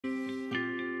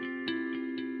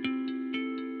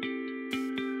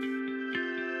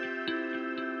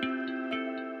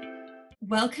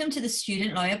Welcome to the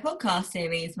Student Lawyer Podcast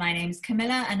series. My name is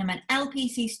Camilla and I'm an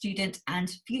LPC student and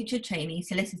future trainee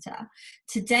solicitor.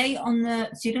 Today on the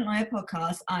Student Lawyer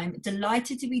Podcast, I'm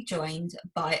delighted to be joined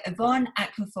by Yvonne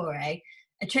Akpofure,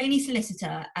 a trainee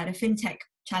solicitor at a fintech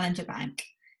challenger bank.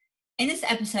 In this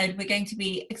episode, we're going to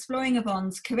be exploring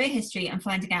Yvonne's career history and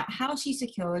finding out how she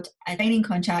secured a training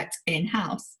contract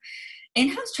in-house.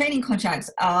 In-house training contracts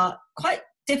are quite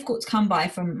difficult to come by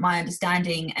from my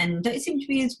understanding and don't seem to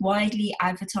be as widely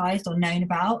advertised or known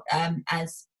about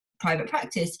as private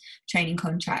practice training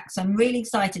contracts. So I'm really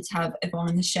excited to have Yvonne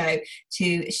on the show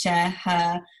to share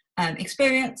her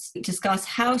experience, discuss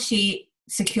how she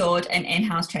secured an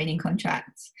in-house training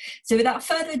contract. So without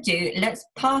further ado, let's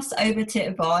pass over to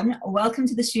Yvonne. Welcome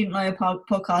to the Student Lawyer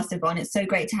Podcast, Yvonne. It's so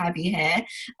great to have you here.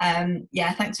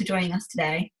 Thanks for joining us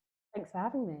today. Thanks for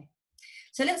having me.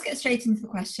 So let's get straight into the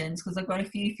questions because I've got a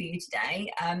few for you today.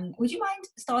 Would you mind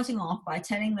starting off by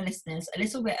telling the listeners a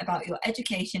little bit about your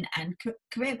education and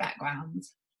career background?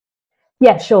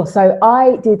 Yeah, sure. So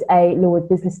I did a law with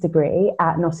business degree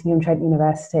at Nottingham Trent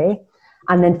University.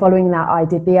 And then following that, I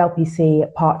did the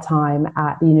LPC part-time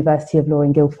at the University of Law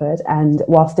in Guildford. And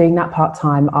whilst doing that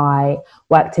part-time, I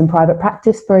worked in private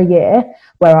practice for a year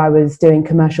where I was doing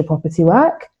commercial property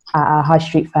work at a high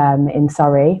street firm in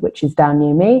Surrey, which is down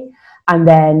near me. And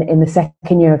then in the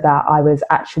second year of that, I was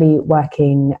actually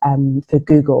working for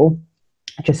Google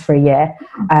just for a year.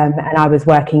 And I was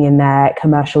working in their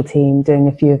commercial team, doing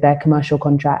a few of their commercial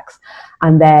contracts.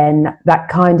 And then that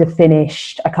kind of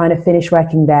finished, I kind of finished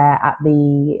working there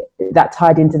that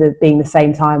tied into being the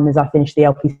same time as I finished the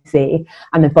LPC.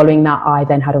 And then following that, I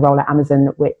then had a role at Amazon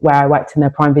where I worked in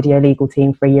the Prime Video legal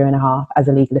team for a year and a half as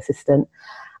a legal assistant.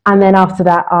 And then after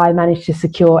that, I managed to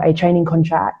secure a training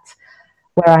contract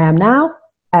where I am now.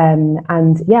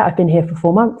 I've been here for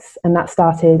 4 months and that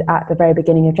started at the very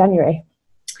beginning of January.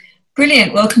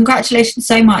 Brilliant. Well, congratulations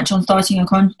so much on starting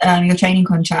your training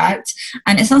contract.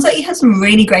 And it sounds like you had some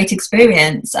really great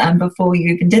experience before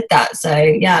you even did that. So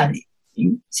yeah,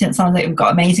 it sounds like you've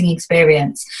got amazing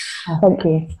experience. Thank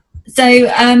you.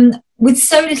 So with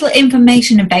so little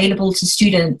information available to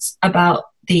students about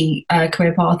the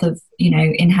career path of,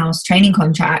 in-house training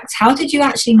contracts, how did you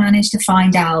actually manage to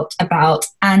find out about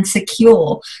and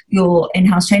secure your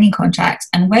in-house training contracts?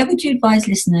 And where would you advise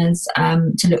listeners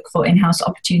to look for in-house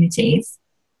opportunities?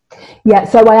 Yeah,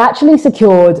 so I actually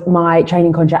secured my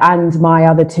training contract and my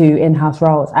other 2 in-house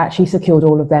roles. I actually secured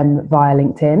all of them via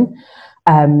LinkedIn.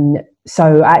 I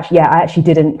actually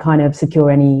didn't kind of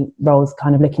secure any roles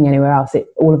kind of looking anywhere else.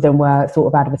 All of them were sort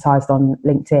of advertised on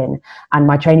LinkedIn. And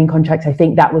my training contract, I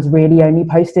think that was really only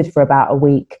posted for about a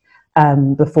week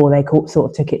before they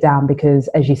sort of took it down because,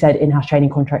 as you said, in-house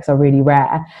training contracts are really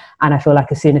rare. And I feel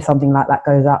like as soon as something like that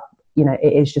goes up,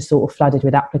 it is just sort of flooded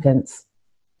with applicants.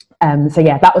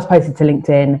 That was posted to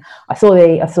LinkedIn. I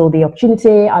saw the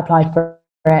opportunity, I applied for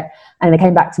it, and they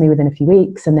came back to me within a few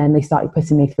weeks, and then they started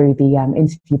putting me through the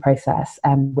interview process,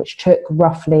 which took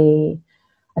roughly,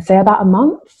 I'd say about a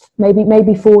month,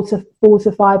 maybe 4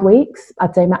 to 5 weeks.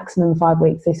 I'd say maximum 5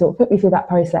 weeks. They sort of put me through that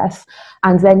process,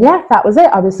 and then that was it.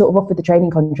 I was sort of offered the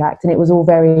training contract, and it was all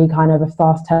very kind of a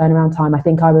fast turnaround time. I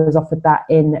think I was offered that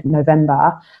in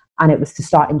November, and it was to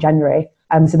start in January.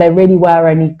 So they really were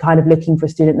only kind of looking for a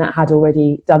student that had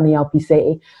already done the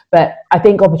LPC. But I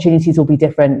think opportunities will be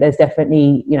different. There's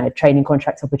definitely, training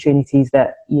contract opportunities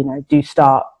that, do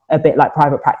start a bit like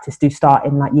private practice, do start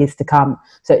in like years to come.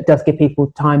 So it does give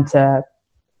people time to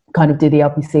kind of do the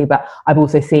LPC. But I've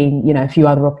also seen, a few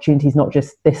other opportunities, not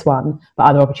just this one, but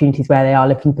other opportunities where they are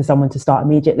looking for someone to start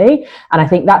immediately. And I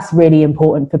think that's really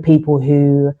important for people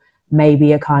who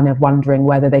maybe are kind of wondering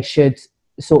whether they should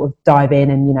sort of dive in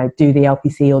and do the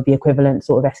LPC or the equivalent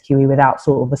sort of SQE without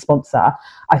sort of a sponsor.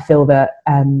 I feel that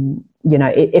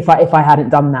if I hadn't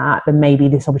done that, then maybe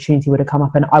this opportunity would have come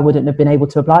up and I wouldn't have been able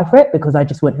to apply for it because I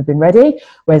just wouldn't have been ready.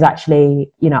 Whereas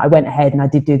actually, I went ahead and I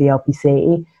did do the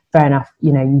LPC. Fair enough,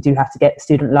 you do have to get the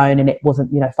student loan and it wasn't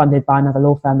funded by another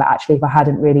law firm, but actually if I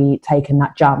hadn't really taken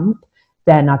that jump,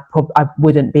 then I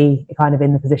wouldn't be kind of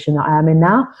in the position that I am in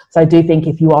now. So I do think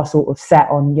if you are sort of set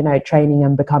on, training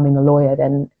and becoming a lawyer,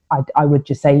 then I would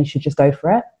just say you should just go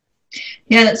for it.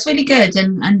 Yeah, that's really good.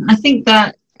 And I think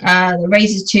that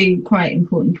raises 2 quite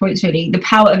important points, really. The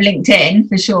power of LinkedIn,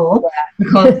 for sure.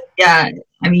 Yeah.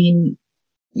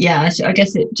 Because, I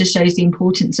guess it just shows the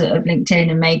importance of LinkedIn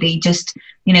and maybe just,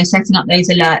 setting up those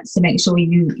alerts to make sure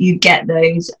you get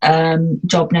those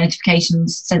job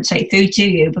notifications sent straight through to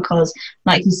you because,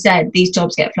 like you said, these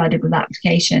jobs get flooded with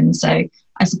applications. So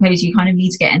I suppose you kind of need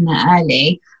to get in there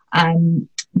early.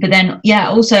 But then,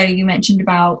 also you mentioned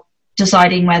about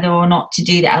deciding whether or not to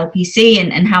do the LPC,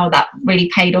 and how that really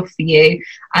paid off for you.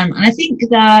 And I think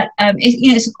that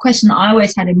it's a question that I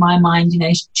always had in my mind.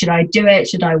 Should I do it?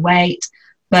 Should I wait?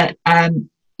 But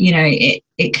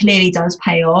it clearly does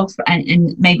pay off,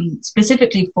 and maybe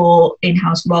specifically for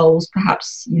in-house roles,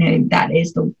 perhaps that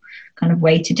is the kind of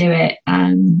way to do it.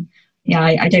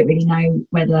 I don't really know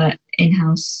whether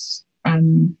in-house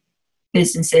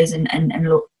businesses and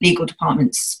legal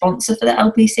departments sponsor for the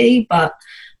LPC, but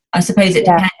I suppose it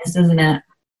depends, doesn't it?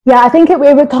 Yeah, I think it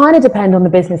would kind of depend on the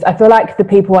business. I feel like the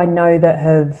people I know that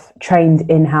have trained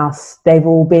in-house, they've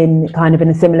all been kind of in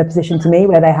a similar position to me,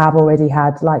 where they have already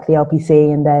had like the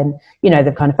LPC, and then,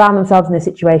 they've kind of found themselves in a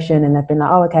situation and they've been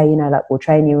like, oh, okay, like we'll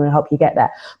train you and help you get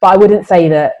there. But I wouldn't say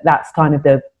that that's kind of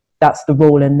that's the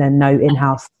rule, and then no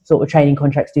in-house sort of training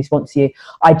contracts do sponsor you.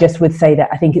 I just would say that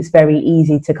I think it's very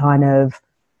easy to kind of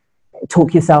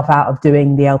talk yourself out of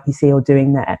doing the LPC or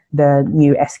doing the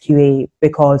new SQE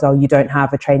because you don't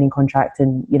have a training contract,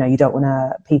 and you don't want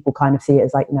to, people kind of see it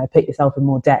as like put yourself in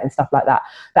more debt and stuff like that.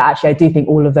 But actually I do think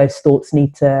all of those thoughts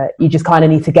you just kind of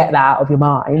need to get that out of your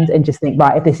mind and just think,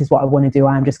 right, if this is what I want to do,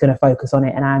 I'm just going to focus on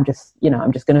it, and I'm just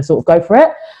I'm just going to sort of go for it.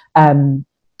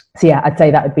 So yeah, I'd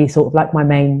say that would be sort of like my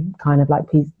main kind of like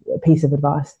piece of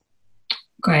advice.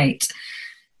 Great.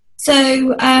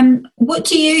 So what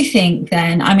do you think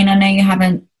then? I mean, I know you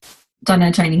haven't done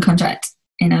a training contract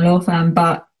in a law firm,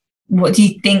 but what do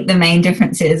you think the main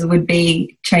differences would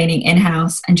be training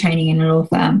in-house and training in a law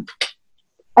firm?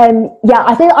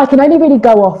 I think I can only really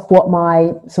go off what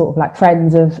my sort of like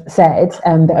friends have said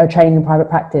that are training in private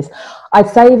practice. I'd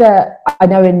say that I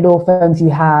know in law firms you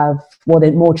have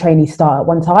more trainees start at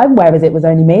one time, whereas it was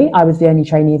only me. I was the only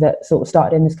trainee that sort of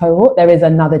started in this cohort. There is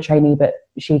another trainee, but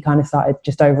she kind of started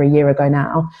just over a year ago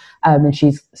now, and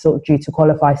she's sort of due to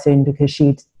qualify soon because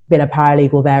she'd been a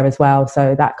paralegal there as well,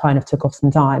 so that kind of took off some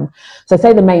time. So I'd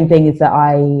say the main thing is that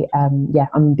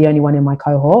I'm the only one in my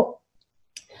cohort.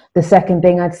 The second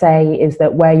thing I'd say is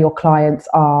that where your clients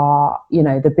are,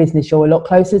 the business, you're a lot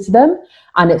closer to them,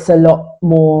 and it's a lot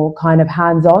more kind of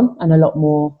hands-on and a lot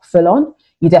more full-on.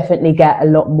 You definitely get a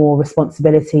lot more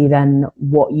responsibility than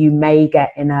what you may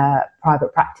get in a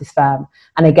private practice firm.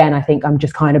 And again, I think I'm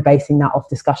just kind of basing that off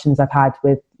discussions I've had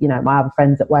with, my other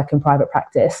friends that work in private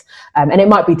practice. And it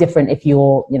might be different if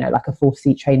you're, like a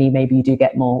 4th-seat trainee, maybe you do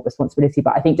get more responsibility.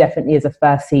 But I think definitely as a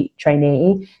 1st-seat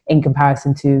trainee in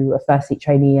comparison to a 1st-seat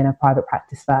trainee in a private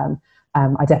practice firm,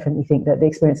 I definitely think that the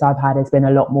experience I've had has been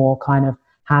a lot more kind of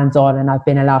hands-on, and I've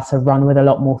been allowed to run with a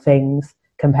lot more things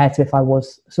compared to if I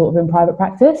was sort of in private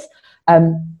practice.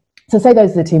 So say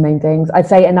those are the two main things. I'd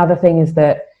say another thing is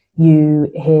that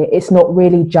you hear it's not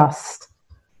really just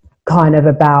kind of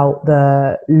about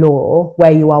the law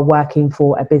where you are working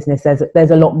for a business.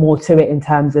 There's a lot more to it in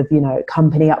terms of,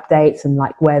 company updates and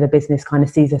like where the business kind of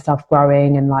sees itself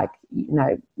growing, and like,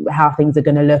 how things are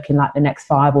going to look in like the next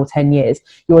 5 or 10 years.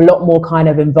 You're a lot more kind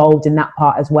of involved in that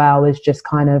part as well as just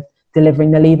kind of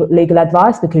delivering the legal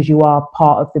advice, because you are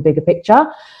part of the bigger picture.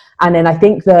 And then I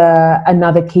think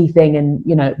another key thing, and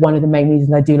one of the main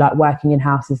reasons I do like working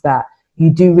in-house, is that you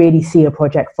do really see a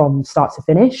project from start to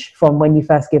finish, from when you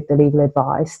first give the legal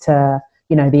advice to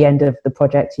the end of the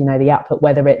project, the output,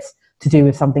 whether it's to do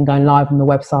with something going live on the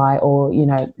website or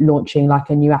launching like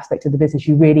a new aspect of the business.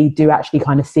 You really do actually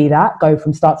kind of see that go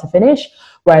from start to finish.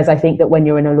 Whereas I think that when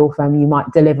you're in a law firm, you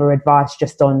might deliver advice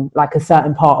just on like a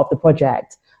certain part of the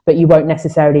project, but you won't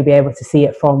necessarily be able to see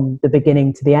it from the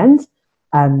beginning to the end.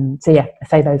 So yeah, I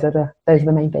say those are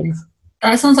the main things.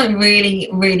 That sounds like a really,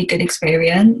 really good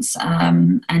experience.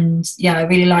 And yeah, I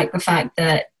really like the fact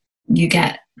that you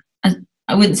get,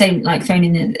 I wouldn't say like thrown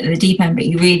in the deep end, but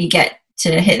you really get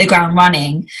to hit the ground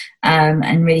running,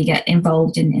 and really get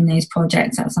involved in those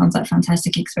projects. That sounds like a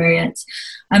fantastic experience.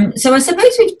 So I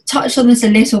suppose we've touched on this a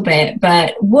little bit,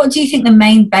 but what do you think the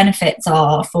main benefits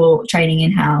are for training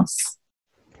in-house?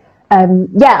 I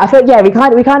thought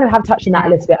we kind of have touched on that a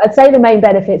little bit. I'd say the main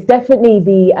benefits, definitely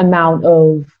the amount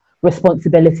of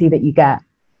responsibility that you get.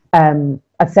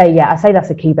 I'd say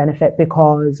that's a key benefit,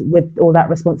 because with all that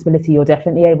responsibility, you're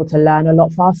definitely able to learn a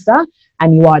lot faster,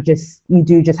 and you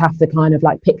do just have to kind of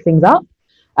like pick things up.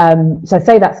 So I'd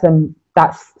say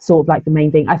that's sort of like the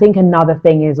main thing. I think another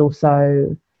thing is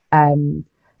also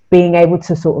being able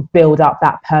to sort of build up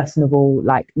that personable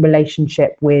like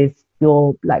relationship with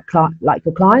your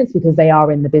your clients, because they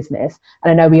are in the business.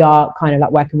 And I know we are kind of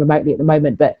like working remotely at the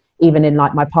moment, but even in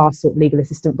like my past sort of legal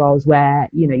assistant roles where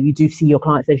you do see your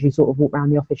clients as you sort of walk around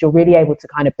the office, you're really able to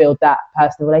kind of build that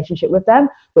personal relationship with them,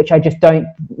 which I just don't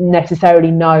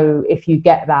necessarily know if you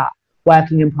get that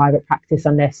working in private practice,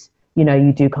 unless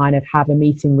you do kind of have a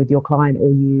meeting with your client, or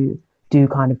you do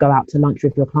kind of go out to lunch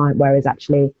with your client, whereas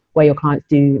actually where your clients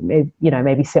do, you know,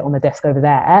 maybe sit on the desk over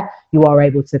there, you are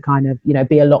able to kind of, you know,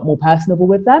 be a lot more personable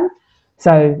with them.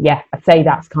 So yeah, I'd say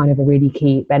that's kind of a really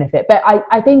key benefit. But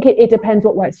I think it depends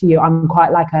what works for you. I'm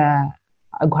quite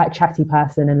a chatty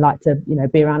person and like to, you know,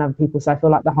 be around other people. So I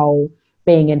feel like the whole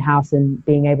being in-house and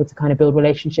being able to kind of build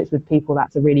relationships with people,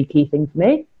 that's a really key thing for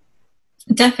me.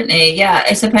 Definitely, yeah.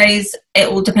 I suppose it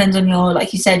all depends on your,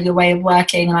 like you said, your way of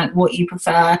working, like what you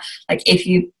prefer. Like if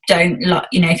you don't, like,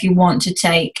 you know, if you want to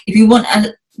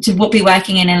be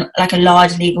working in a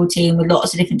large legal team with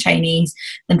lots of different trainees,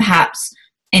 then perhaps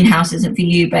in-house isn't for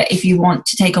you. But if you want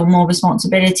to take on more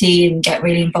responsibility and get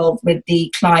really involved with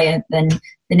the client, then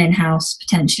in-house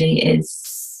potentially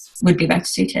would be better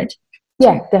suited.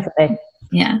 Yeah, definitely.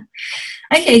 Yeah.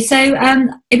 Okay, so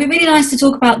it'd be really nice to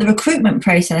talk about the recruitment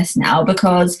process now,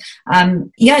 because I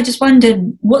just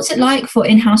wondered, what's it like for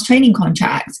in-house training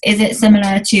contracts? Is it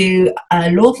similar to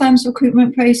a law firm's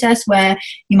recruitment process where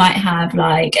you might have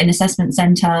like an assessment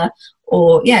centre,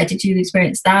 or did you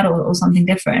experience that or something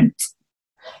different?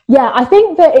 Yeah, I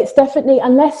think that it's definitely,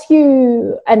 unless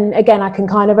you, and again, I can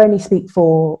kind of only speak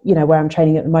for, you know, where I'm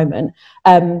training at the moment,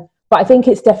 but I think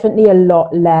it's definitely a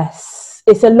lot less,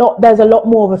 there's a lot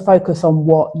more of a focus on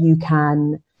what you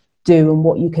can do and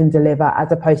what you can deliver,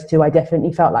 as opposed to, I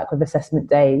definitely felt like with assessment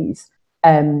days,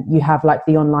 you have like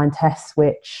the online tests,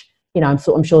 which, you know,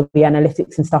 I'm sure the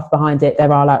analytics and stuff behind it,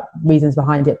 there are like reasons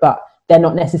behind it, but they're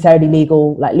not necessarily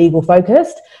legal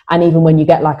focused. And even when you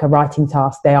get like a writing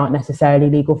task, they aren't necessarily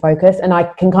legal focused. And I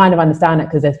can kind of understand it,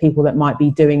 because there's people that might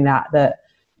be doing that,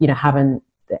 you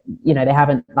know, they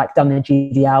haven't like done the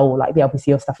GDL or like the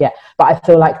LPC or stuff yet. But I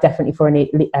feel like definitely for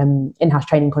an in-house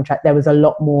training contract, there was a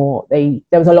lot more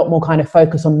kind of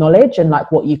focus on knowledge and like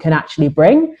what you can actually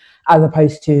bring, as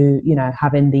opposed to, you know,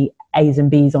 having the A's and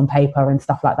B's on paper and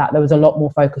stuff like that. There was a lot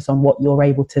more focus on what you're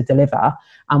able to deliver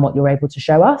and what you're able to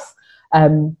show us.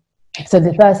 So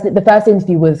the first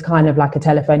interview was kind of like a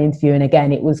telephone interview, and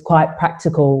again, it was quite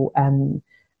practical and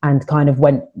kind of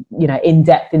went, you know, in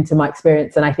depth into my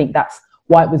experience. And I think that's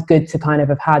why it was good to kind of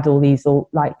have had all these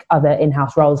like other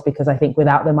in-house roles, because I think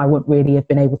without them I wouldn't really have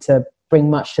been able to bring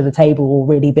much to the table or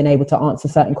really been able to answer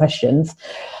certain questions.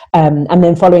 And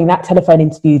then following that telephone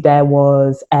interview, there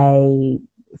was a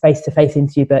face-to-face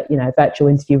interview, but, you know, virtual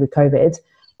interview with COVID.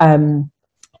 And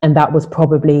that was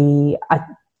probably,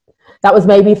 that was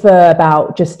maybe for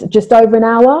about just over an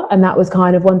hour, and that was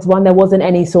kind of one-to-one. There wasn't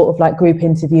any sort of like group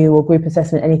interview or group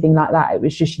assessment, anything like that. It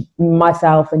was just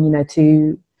myself and, you know,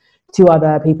 two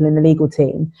other people in the legal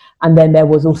team. And then there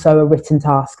was also a written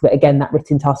task, but again, that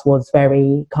written task was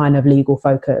very kind of legal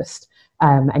focused.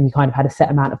 And you kind of had a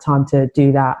set amount of time to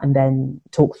do that and then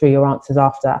talk through your answers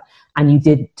after. And you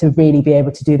did, to really be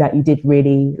able to do that, you did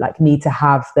really like need to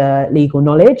have the legal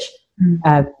knowledge.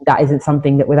 That isn't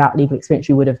something that without legal experience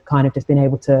you would have kind of just been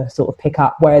able to sort of pick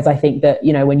up. Whereas I think that,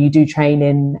 you know, when you do train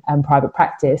in private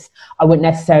practice, I wouldn't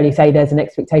necessarily say there's an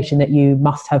expectation that you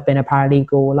must have been a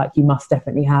paralegal, or like you must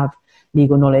definitely have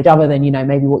legal knowledge, other than, you know,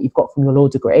 maybe what you've got from your law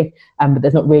degree. But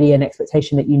there's not really an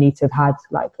expectation that you need to have had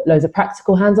like loads of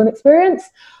practical hands-on experience.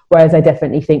 Whereas I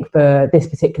definitely think for this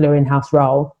particular in-house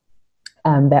role,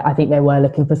 that I think they were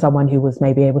looking for someone who was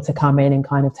maybe able to come in and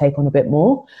kind of take on a bit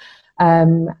more.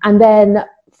 And then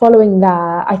following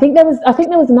that, I think there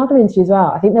was another interview as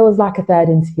well. I think there was like a third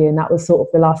interview, and that was sort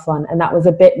of the last one. And that was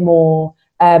a bit more,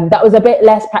 that was a bit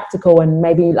less practical and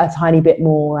maybe a tiny bit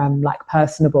more like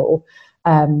personable.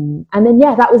 And then,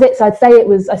 that was it. So I'd say it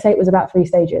was about 3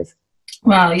 stages.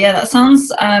 Wow. Yeah, that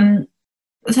sounds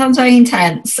very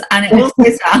intense. And it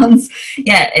also sounds,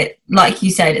 like you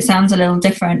said, it sounds a little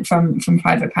different from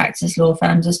private practice law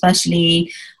firms,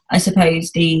 especially, I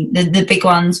suppose, the big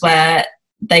ones where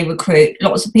they recruit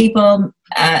lots of people.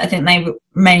 I think they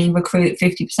mainly recruit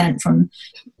 50% from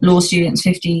law students,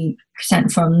 50%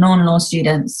 from non-law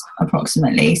students,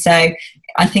 approximately. So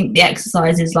I think the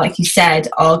exercises, like you said,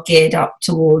 are geared up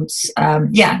towards,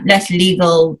 less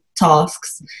legal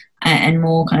tasks and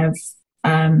more kind of,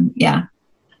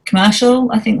 commercial.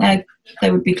 I think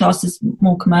they would be classed as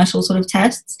more commercial sort of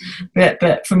tests.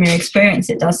 But from your experience,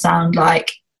 it does sound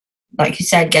like you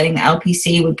said, getting the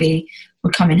LPC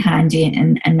would come in handy,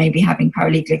 and maybe having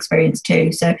paralegal experience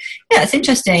too. So it's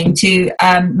interesting to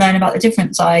learn about the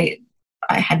difference. I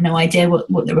had no idea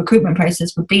what the recruitment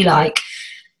process would be like.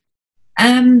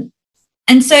 And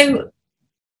so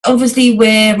obviously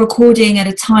we're recording at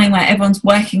a time where everyone's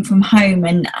working from home,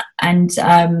 and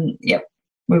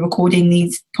we're recording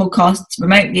these podcasts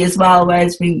remotely as well,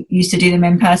 whereas we used to do them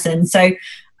in person. So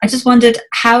I just wondered,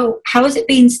 how has it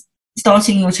been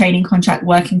starting your training contract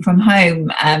working from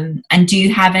home, and do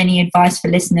you have any advice for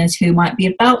listeners who might be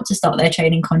about to start their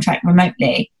training contract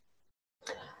remotely?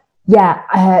 Yeah,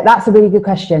 that's a really good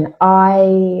question.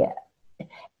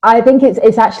 I think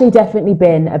it's actually definitely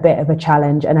been a bit of a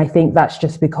challenge, and I think that's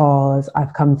just because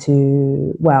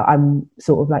I'm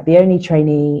sort of like the only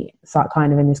trainee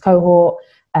kind of in this cohort.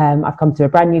 I've come to a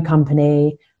brand new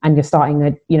company, and you're starting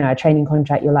a training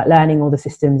contract. You're like learning all the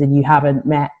systems, and you haven't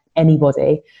met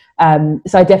anybody.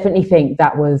 So I definitely think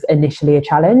that was initially a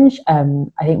challenge.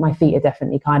 I think my feet are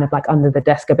definitely kind of like under the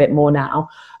desk a bit more now,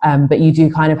 but you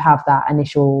do kind of have that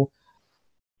initial.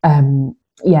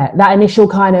 That initial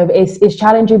kind of is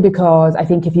challenging, because I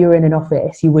think if you were in an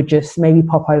office, you would just maybe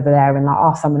pop over there and like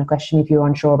ask someone a question if you're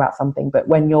unsure about something. But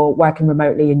when you're working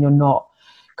remotely and you're not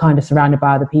kind of surrounded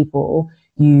by other people,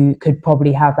 you could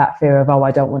probably have that fear of,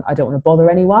 I don't want to bother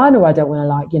anyone, or I don't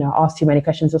want to ask too many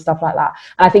questions or stuff like that.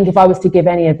 And I think if I was to give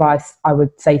any advice, I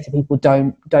would say to people,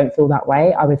 don't feel that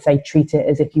way. I would say treat it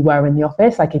as if you were in the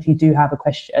office. Like if you do have a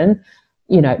question,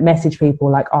 message people,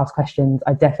 like ask questions.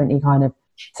 I definitely kind of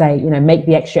say, make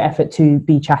the extra effort to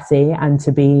be chatty and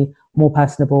to be more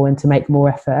personable and to make more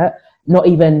effort. Not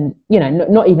even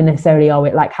necessarily,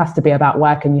 it like has to be about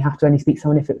work and you have to only speak to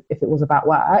someone if it was about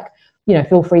work.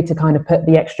 Feel free to kind of put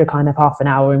the extra kind of half an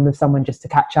hour in with someone just to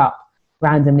catch up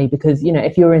randomly, because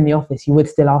if you were in the office, you would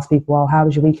still ask people, oh, how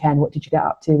was your weekend, what did you get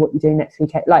up to, what are you doing next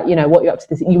weekend, what you're up to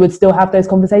this. You would still have those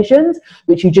conversations,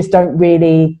 which you just don't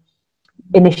really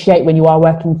initiate when you are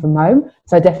working from home.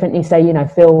 So I definitely say,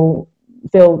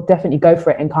 definitely go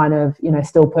for it and kind of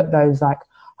still put those like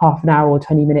half an hour or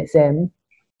 20 minutes in.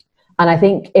 And I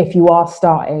think if you are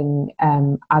starting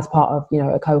as part of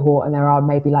a cohort, and there are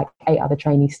maybe like 8 other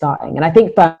trainees starting, and I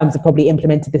think firms have probably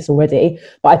implemented this already,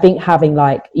 but I think having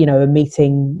like a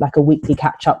meeting, like a weekly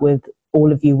catch up with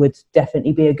all of you would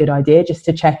definitely be a good idea, just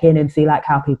to check in and see like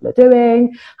how people are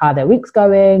doing, how their week's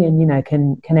going, and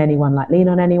can anyone like lean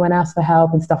on anyone else for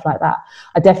help and stuff like that.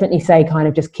 I definitely say kind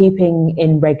of just keeping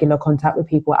in regular contact with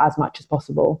people as much as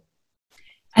possible.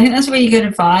 I think that's really good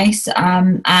advice,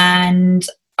 and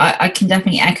I can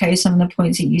definitely echo some of the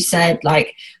points that you said,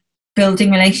 like building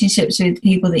relationships with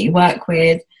people that you work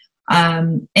with.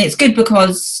 It's good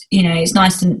because it's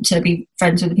nice to be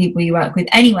friends with the people you work with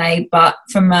anyway, but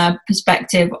from a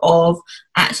perspective of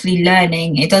actually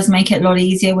learning, it does make it a lot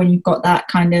easier when you've got that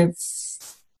kind of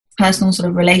personal sort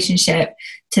of relationship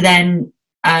to then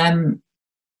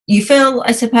you feel,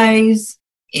 I suppose,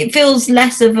 it feels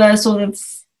less of a sort of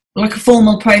like a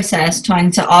formal process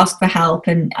trying to ask for help,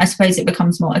 and I suppose it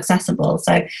becomes more accessible.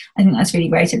 So I think that's really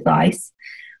great advice.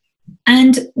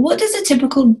 And what does a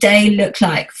typical day look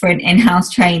like for an in-house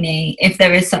trainee, if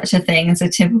there is such a thing as a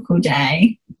typical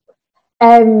day?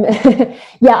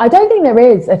 Yeah, I don't think there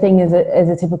is a thing as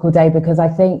a typical day, because I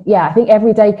think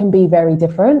every day can be very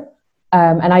different.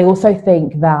 And I also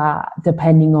think that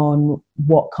depending on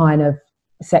what kind of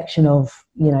section of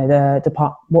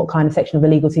what kind of section of the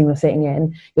legal team you're sitting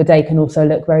in, your day can also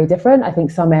look very different. I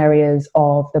think some areas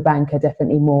of the bank are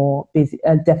definitely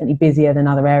definitely busier than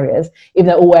other areas. Even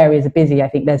though all areas are busy, I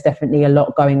think there's definitely a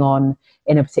lot going on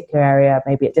in a particular area,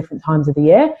 maybe at different times of the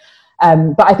year.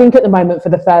 But I think at the moment, for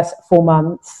the first 4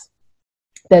 months,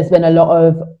 there's been a lot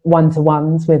of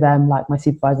one-to-ones with like my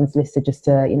supervisor and solicitor, just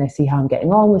to see how I'm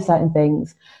getting on with certain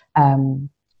things.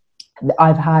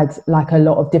 I've had like a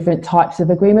lot of different types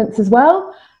of agreements as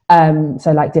well.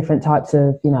 So like different types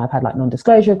of, I've had like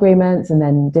non-disclosure agreements, and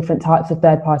then different types of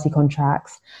third-party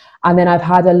contracts. And then I've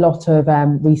had a lot of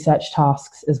research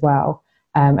tasks as well.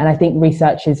 And I think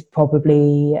research is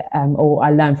probably, or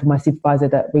I learned from my supervisor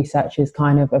that research is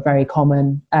kind of a very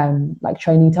common like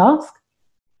trainee task.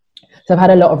 So I've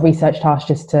had a lot of research tasks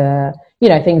just to,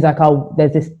 things like,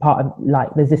 there's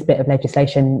this bit of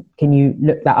legislation. Can you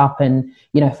look that up and,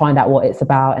 find out what it's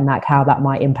about and like how that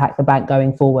might impact the bank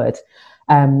going forward?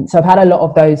 So I've had a lot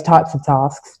of those types of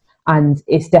tasks, and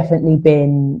it's definitely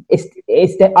been,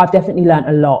 I've definitely learned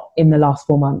a lot in the last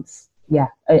 4 months. Yeah.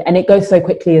 And it goes so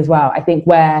quickly as well. I think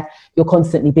where you're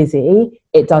constantly busy,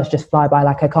 it does just fly by.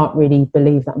 Like, I can't really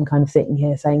believe that I'm kind of sitting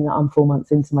here saying that I'm 4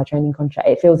 months into my training contract.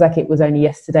 It feels like it was only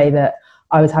yesterday that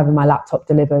I was having my laptop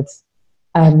delivered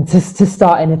to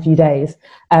start in a few days.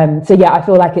 So yeah, I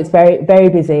feel like it's very, very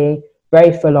busy,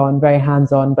 very full on, very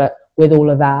hands on. But with all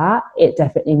of that, it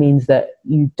definitely means that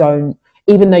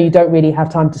even though you don't really have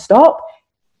time to stop,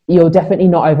 you're definitely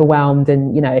not overwhelmed.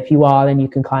 And, if you are, then you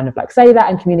can kind of like say that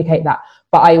and communicate that.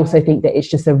 But I also think that it's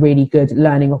just a really good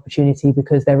learning opportunity,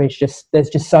 because there's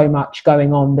just so much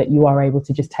going on that you are able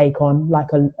to just take on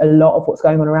like a lot of what's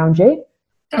going on around you.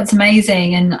 That's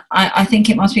amazing. And I think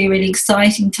it must be a really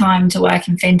exciting time to work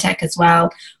in fintech as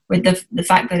well, with the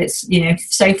fact that it's, you know,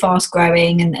 so fast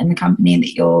growing, and the company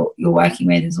that you're working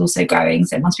with is also growing.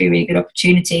 So it must be a really good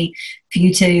opportunity for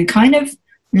you to kind of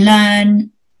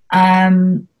learn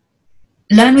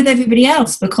with everybody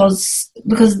else, because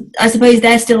I suppose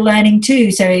they're still learning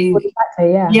too. So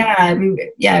exactly,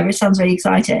 yeah, it sounds really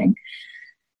exciting.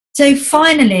 So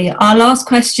finally, our last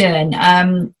question,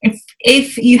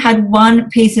 if you had one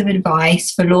piece of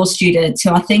advice for law students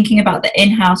who are thinking about the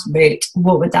in-house route,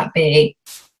 what would that be?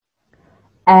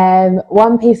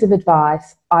 One piece of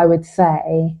advice, I would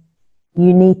say,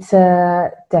 you need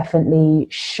to definitely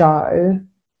show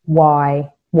why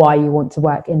you want to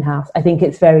work in-house. I think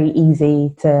it's very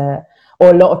easy to,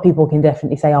 or a lot of people can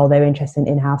definitely say, oh, they're interested in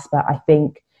in-house, but I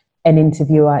think an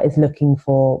interviewer is looking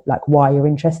for like why you're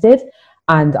interested.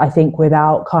 And I think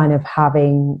without kind of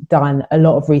having done a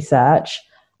lot of research,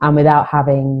 and without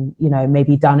having, you know,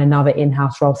 maybe done another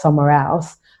in-house role somewhere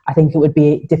else, I think it would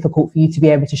be difficult for you to be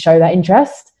able to show that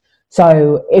interest.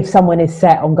 So if someone is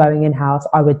set on going in-house,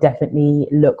 I would definitely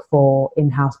look for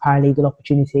in-house paralegal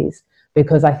opportunities,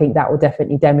 because I think that will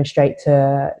definitely demonstrate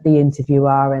to the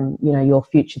interviewer and, you know, your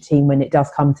future team, when it does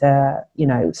come to, you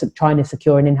know, trying to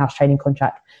secure an in-house training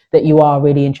contract, that you are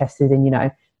really interested in, you know,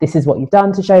 this is what you've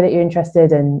done to show that you're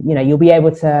interested. And, you know, you'll be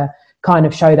able to kind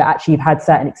of show that actually you've had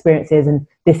certain experiences and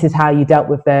this is how you dealt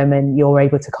with them, and you're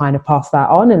able to kind of pass that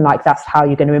on, and like that's how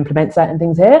you're going to implement certain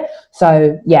things here.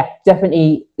 So yeah,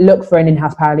 definitely look for an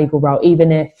in-house paralegal role,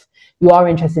 even if you are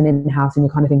interested in in-house and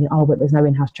you're kind of thinking, oh, but there's no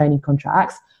in-house training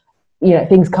contracts. You know,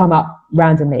 things come up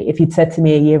randomly. If you'd said to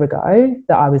me a year ago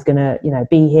that I was going to, you know,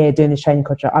 be here doing this training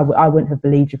contract, I wouldn't have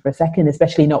believed you for a second,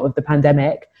 especially not with the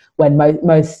pandemic, when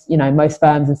most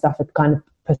firms and stuff had kind of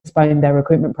postponed their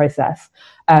recruitment process.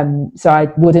 So I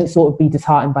wouldn't sort of be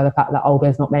disheartened by the fact that, oh,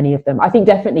 there's not many of them. I think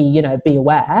definitely, you know, be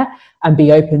aware and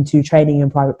be open to training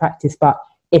in private practice. But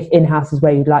if in-house is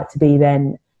where you'd like to be,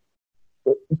 then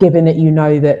given that you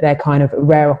know that they're kind of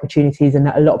rare opportunities and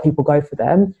that a lot of people go for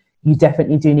them, you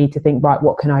definitely do need to think, right,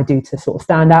 what can I do to sort of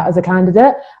stand out as a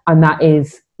candidate? And that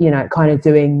is, you know, kind of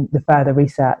doing the further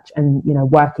research and, you know,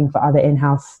 working for other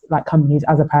in-house like companies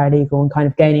as a paralegal and kind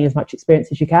of gaining as much experience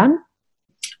as you can.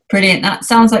 Brilliant. That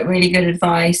sounds like really good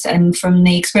advice. And from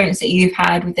the experience that you've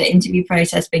had with the interview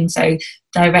process being so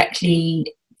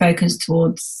directly focused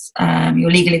towards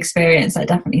your legal experience, that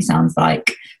definitely sounds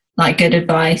like good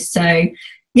advice. So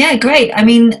yeah, great. I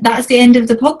mean, that's the end of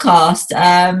the podcast.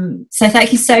 So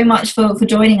thank you so much for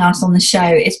joining us on the show.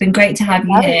 It's been great to have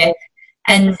you here.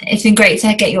 And it's been great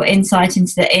to get your insight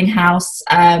into the in-house,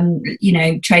 you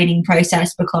know, training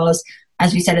process, because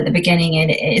as we said at the beginning,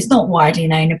 it's not widely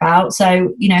known about.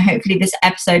 So, you know, hopefully this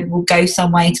episode will go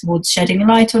some way towards shedding a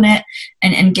light on it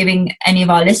and giving any of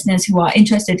our listeners who are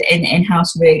interested in the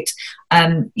in-house route,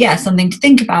 something to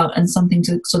think about and something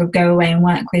to sort of go away and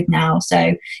work with now.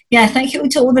 So, yeah, thank you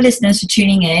to all the listeners for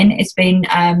tuning in. It's been,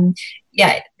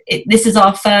 this is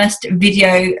our first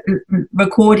video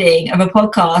recording of a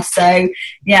podcast. So,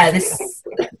 yeah, this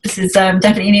is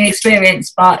definitely a new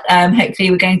experience, but hopefully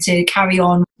we're going to carry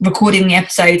on recording the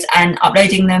episodes and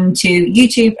uploading them to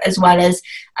YouTube, as well as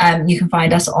you can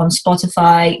find us on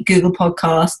Spotify, Google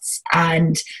Podcasts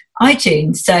and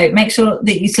iTunes. So make sure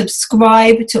that you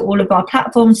subscribe to all of our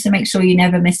platforms to make sure you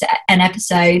never miss an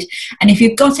episode. And if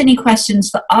you've got any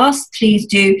questions for us, please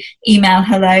do email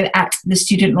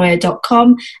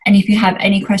hello@thestudentlawyer.com. And if you have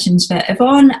any questions for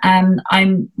Yvonne,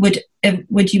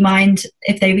 would you mind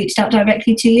if they reached out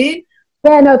directly to you?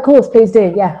 Yeah, no, of course, please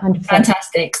do. Yeah, 100%.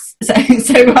 Fantastic. So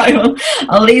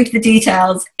I'll leave the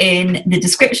details in the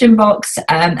description box,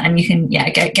 and you can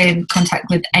get in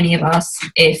contact with any of us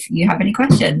if you have any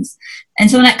questions.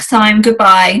 Until next time,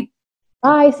 goodbye.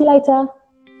 Bye, see you later.